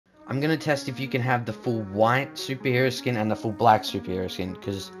I'm gonna test if you can have the full white superhero skin and the full black superhero skin,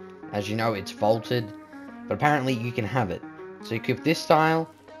 because as you know, it's vaulted, but apparently you can have it. So you equip this style,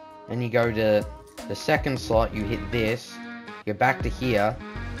 and you go to the second slot, you hit this, you go back to here,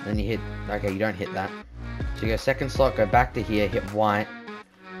 then you hit, okay, you don't hit that. So you go second slot, go back to here, hit white,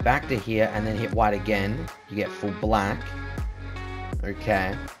 back to here, and then hit white again, you get full black.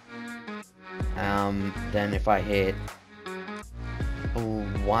 Okay. Then if I hit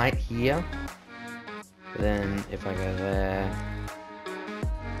white here, then if I go there,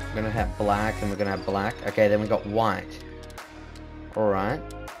 we're gonna have black, and we're gonna have black. Okay, then we got white. Alright.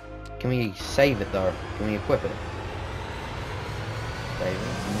 Can we save it though? Can we equip it? Save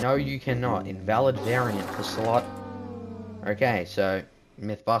it. No, you cannot. Invalid variant for slot. Okay, so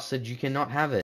Myth busted, you cannot have it.